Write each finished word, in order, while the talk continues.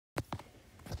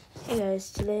Hey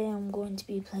guys, today I'm going to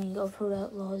be playing Off-Road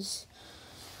Outlaws.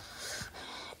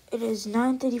 It is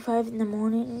 9:35 in the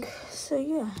morning, so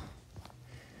yeah.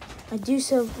 I do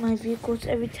sell my vehicles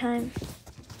every time,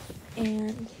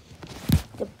 and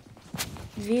the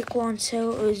vehicle on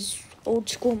sale is Old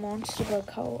School Monster by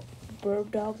Kyle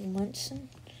Bird Dog Munson.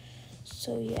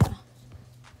 So yeah.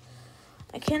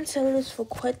 I can sell this for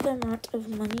quite the amount of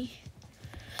money.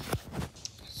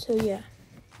 So yeah.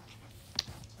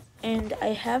 And I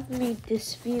have made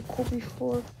this vehicle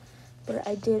before, but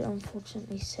I did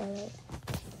unfortunately sell it.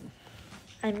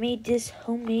 I made this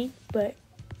homemade, but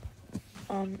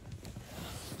honestly,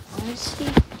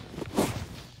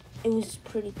 it was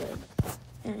pretty good.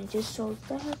 And I just sold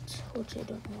that, which I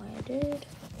don't know why I did.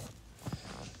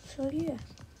 So yeah.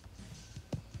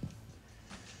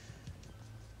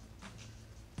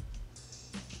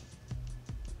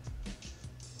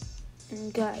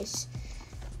 And guys,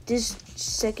 this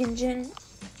second gen,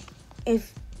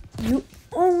 if you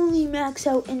only max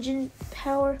out engine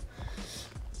power,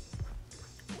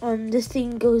 this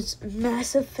thing goes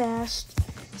massive fast.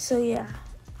 So yeah,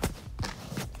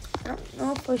 I don't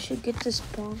know if I should get this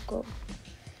Bronco.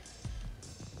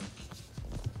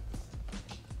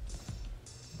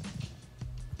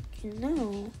 You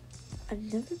know,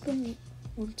 I've never been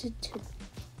wanted to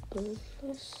build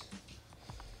this.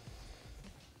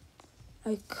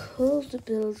 I could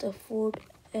build a Ford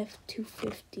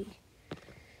F-250.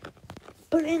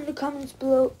 Put in the comments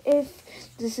below if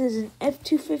this is an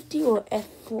F-250 or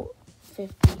F-450.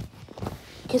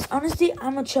 Because honestly,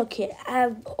 I'm a truck kid. I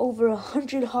have over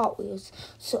 100 Hot Wheels.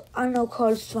 So I know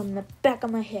cars from the back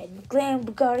of my head. Glam,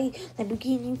 Bugatti,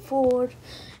 Lamborghini, Ford,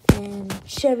 and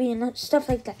Chevy, and stuff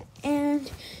like that.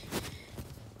 And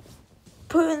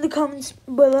put in the comments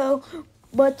below,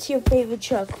 what's your favorite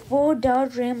truck? Ford,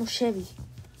 Dodge, Ram, or Chevy?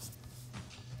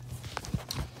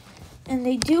 And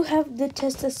they do have the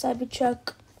Tesla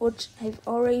Cybertruck, which I've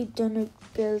already done a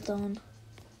build on.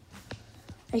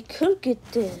 I could get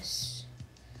this.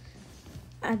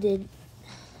 I did.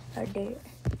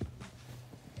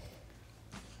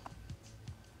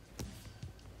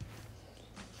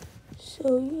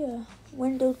 So yeah,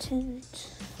 window tint,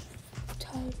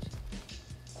 tires.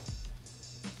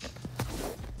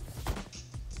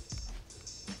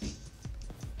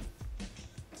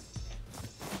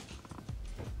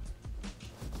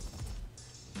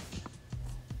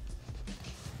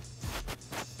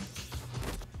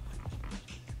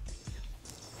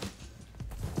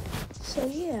 So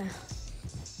yeah,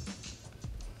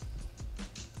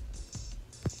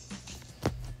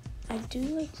 I do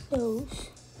like those.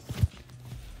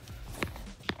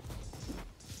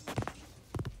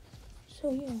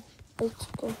 So yeah, let's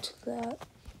go to that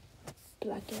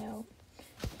blackout.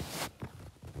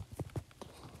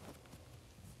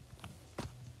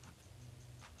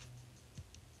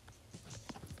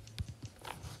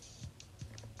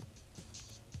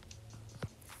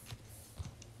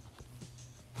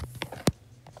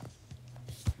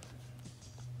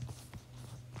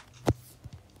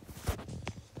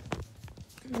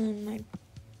 And then my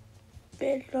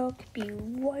bedrock be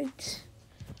white.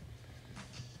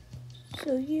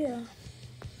 So yeah.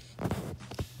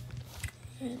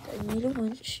 And I need a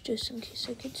winch just in case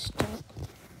I get stuck.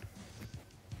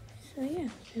 So yeah,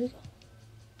 here we go.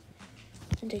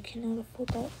 And I cannot afford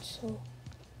that, so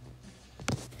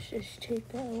let's just take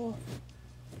that off.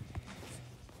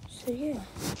 So yeah.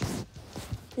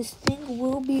 This thing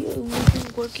will be a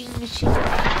living, working machine.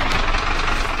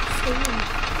 So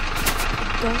yeah.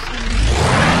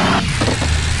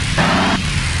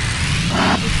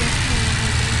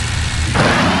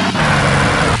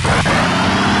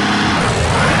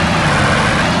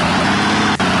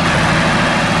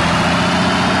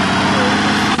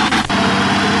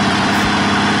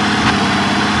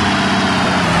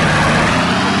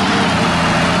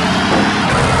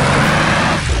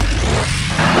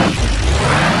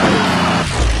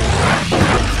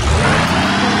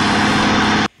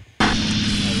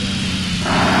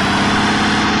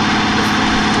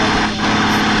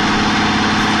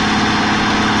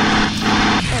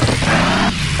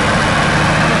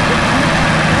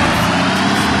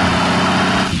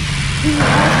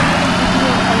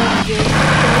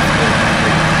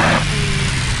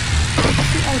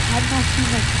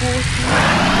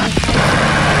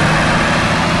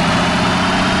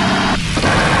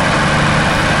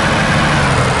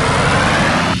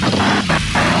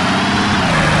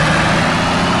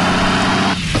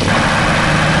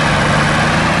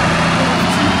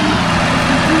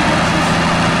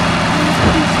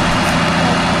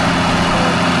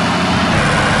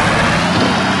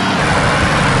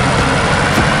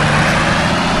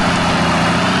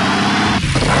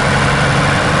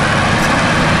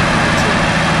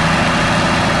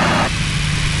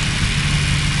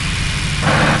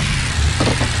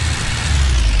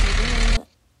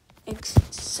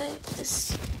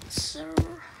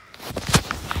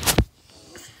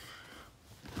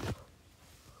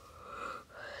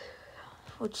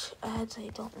 Which ads, I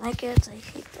don't like ads, I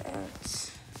hate the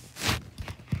ads.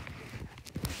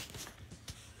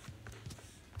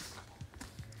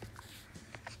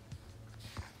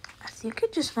 I think I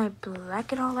just might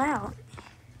black it all out.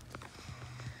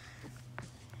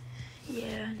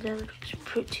 Yeah, that looks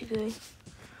pretty good.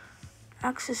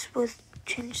 Access width,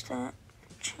 change that.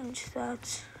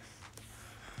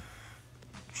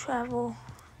 Travel.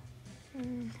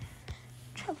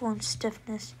 Travel and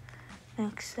stiffness,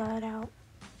 max that out.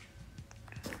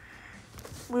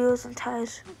 Wheels and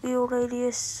tires, wheel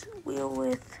radius, wheel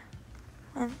width,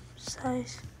 and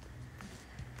size.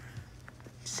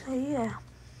 So yeah.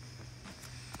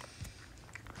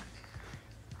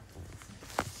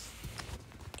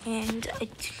 And I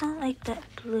do not like that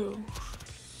blue,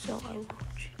 so I will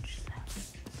change that.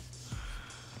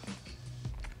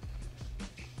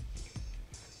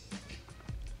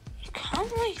 Kind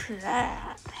of like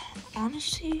that,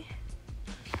 honestly.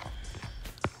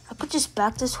 I could just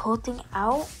back this whole thing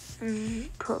out and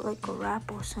put like a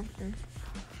wrap or something.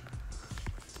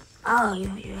 Oh,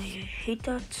 yeah, hate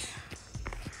that.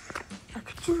 I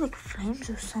could do like flames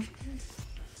or something.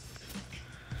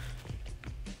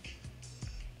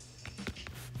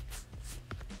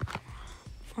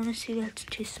 Honestly, that's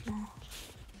too small.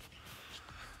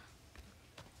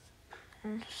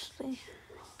 Honestly,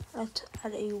 let's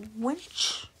add a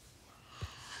winch.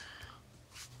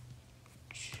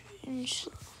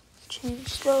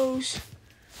 Change those.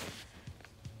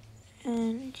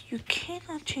 And you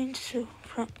cannot change the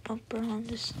front bumper on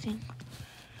this thing,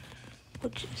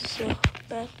 which is the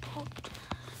back part.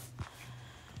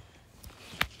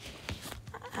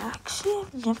 Actually,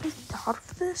 I've never thought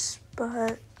of this,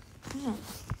 but yeah.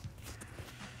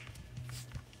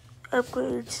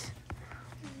 Upgrades.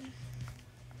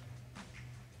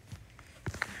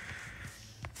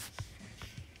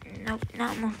 Nope,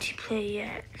 not multiplayer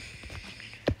yet.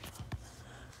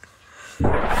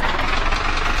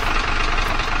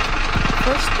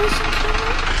 First person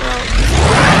camera? Well,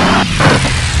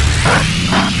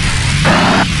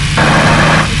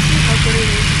 let's see how good it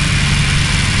is.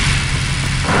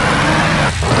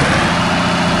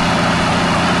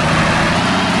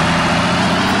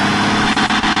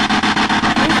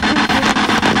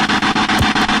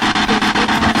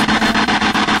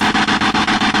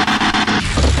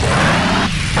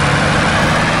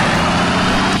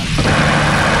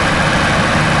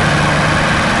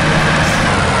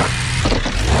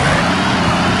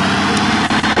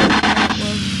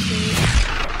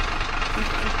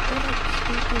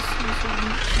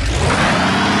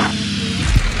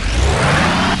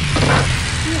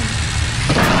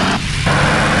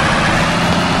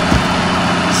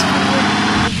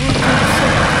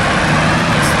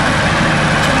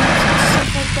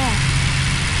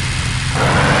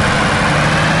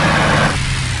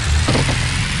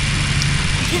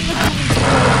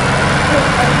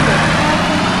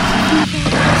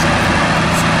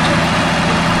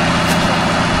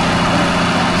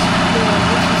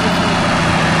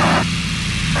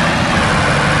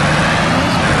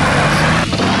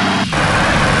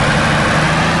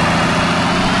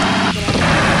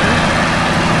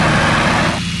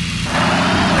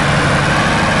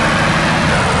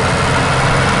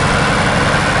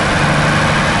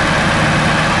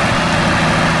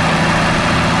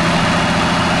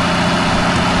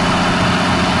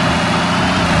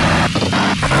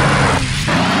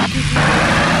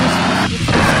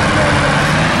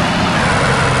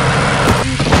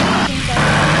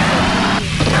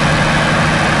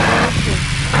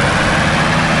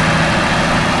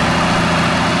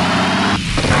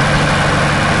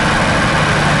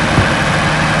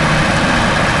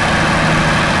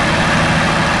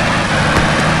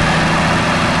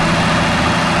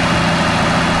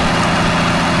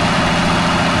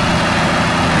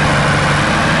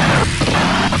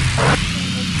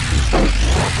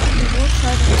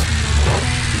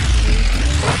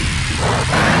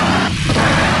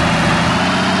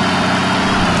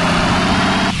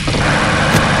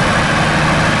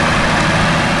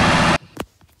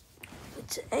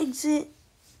 Exit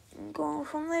and go on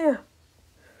from there.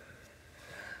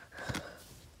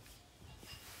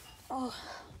 Oh,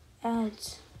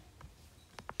 ads.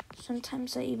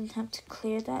 Sometimes I even have to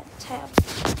clear that tab.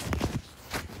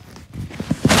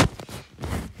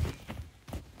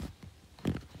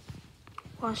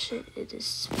 Watch it, it is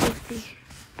spiffy.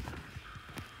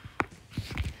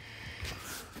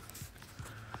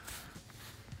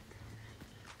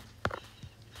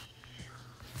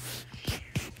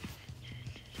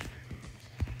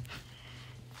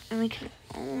 And we can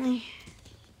only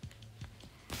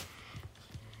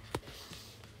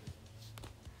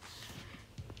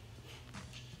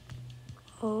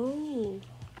Oh.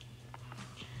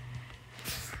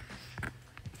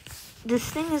 This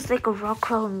thing is like a rock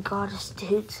crawling goddess,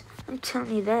 dudes. I'm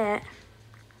telling you that.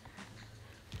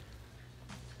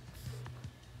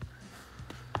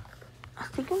 I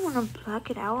think I want to black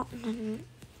it out and then,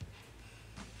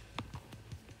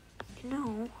 you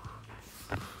know.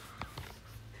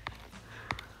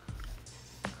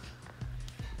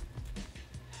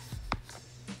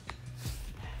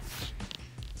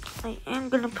 I am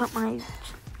gonna put my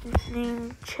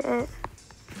name chat.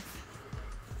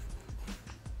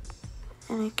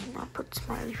 And I cannot put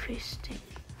smiley face thing.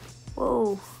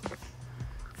 Whoa.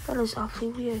 That is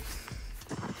awfully weird.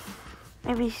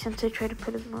 Maybe since I try to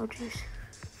put emojis.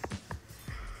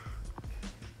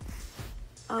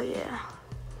 Oh yeah.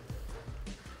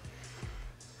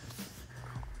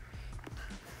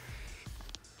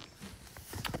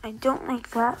 I don't like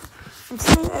that.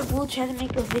 Instead, I will try to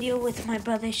make a video with my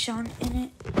brother Sean in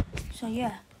it. So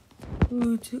yeah.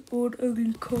 Oh, it's an old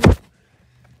ugly car.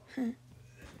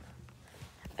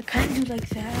 I kind of do like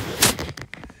that.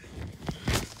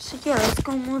 So yeah, let's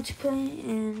go multiplayer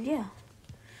and yeah.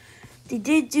 They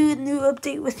did do a new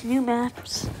update with new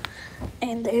maps.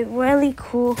 And they're really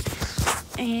cool.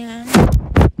 And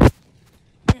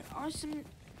there are some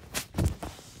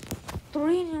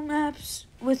 3 new maps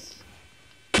with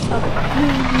a few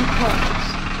new cars.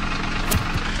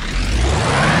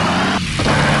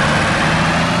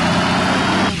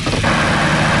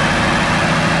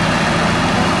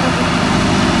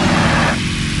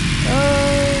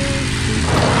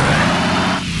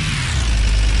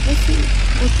 Let's see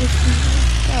what this thing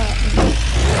is.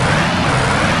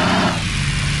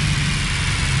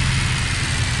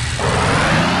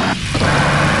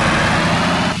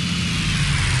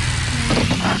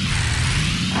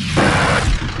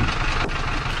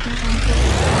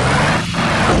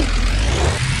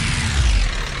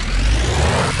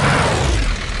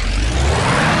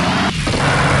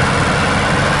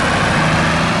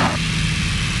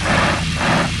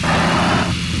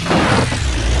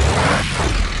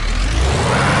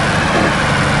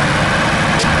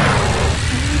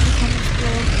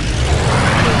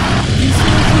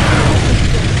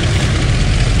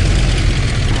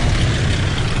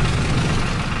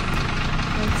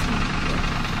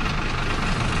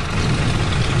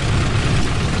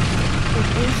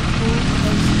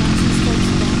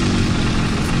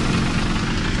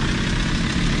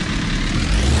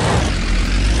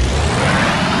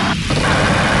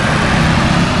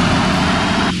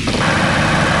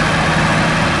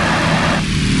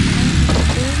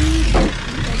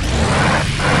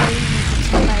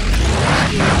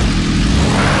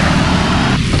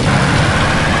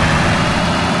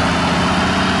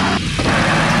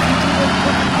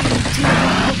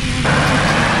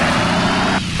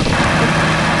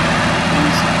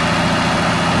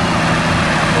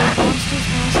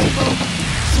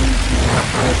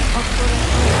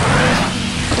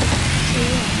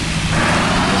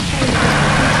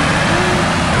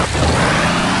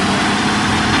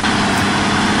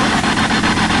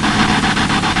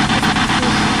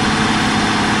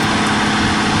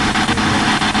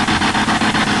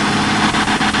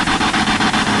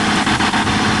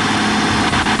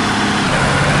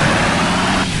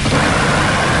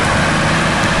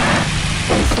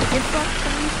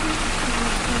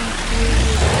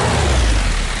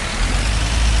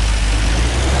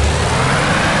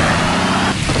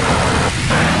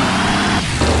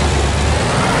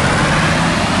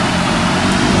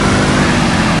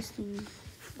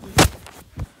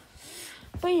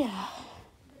 But yeah,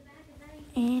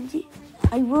 and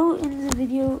I will end the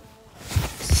video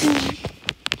soon.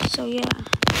 So yeah,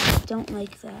 don't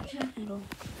like that at all.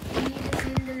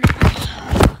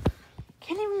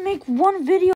 Can't even make one video.